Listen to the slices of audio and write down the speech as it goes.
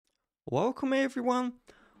Welcome everyone.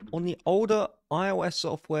 On the older iOS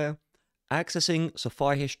software, accessing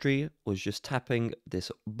Safari history was just tapping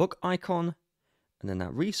this book icon and then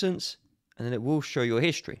that recents, and then it will show your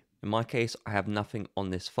history. In my case, I have nothing on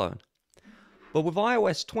this phone. But with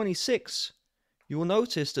iOS 26, you will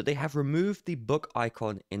notice that they have removed the book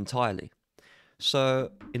icon entirely.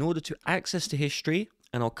 So in order to access the history,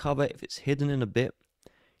 and I'll cover if it's hidden in a bit,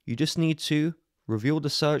 you just need to reveal the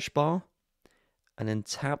search bar and then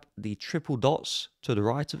tap the triple dots to the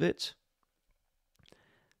right of it.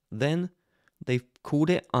 Then they've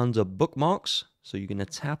called it under bookmarks. So you're going to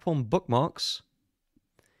tap on bookmarks.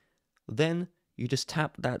 Then you just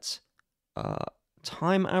tap that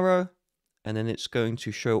time arrow, and then it's going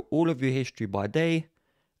to show all of your history by day,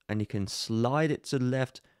 and you can slide it to the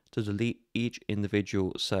left to delete each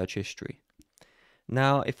individual search history.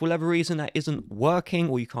 Now, if for whatever reason that isn't working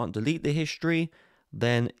or you can't delete the history,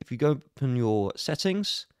 then if you go open your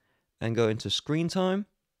settings and go into screen time,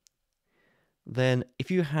 then if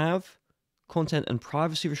you have content and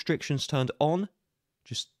privacy restrictions turned on,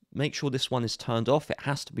 just make sure this one is turned off. It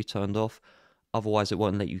has to be turned off, otherwise it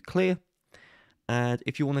won't let you clear. And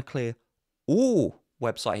if you want to clear all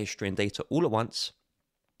website history and data all at once,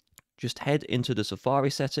 just head into the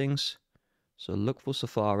Safari settings. So look for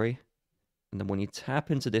Safari, and then when you tap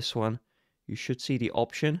into this one, you should see the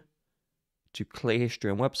option to clear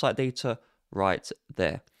history and website data right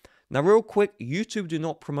there. Now, real quick, YouTube do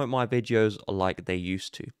not promote my videos like they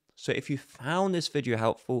used to. So if you found this video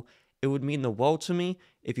helpful, it would mean the world to me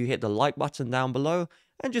if you hit the like button down below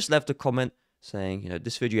and just left a comment saying,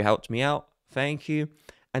 this video helped me out. Thank you.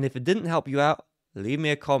 And if it didn't help you out, leave me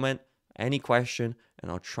a comment, any question,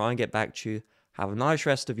 and I'll try and get back to you. Have a nice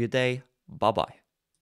rest of your day. Bye-bye.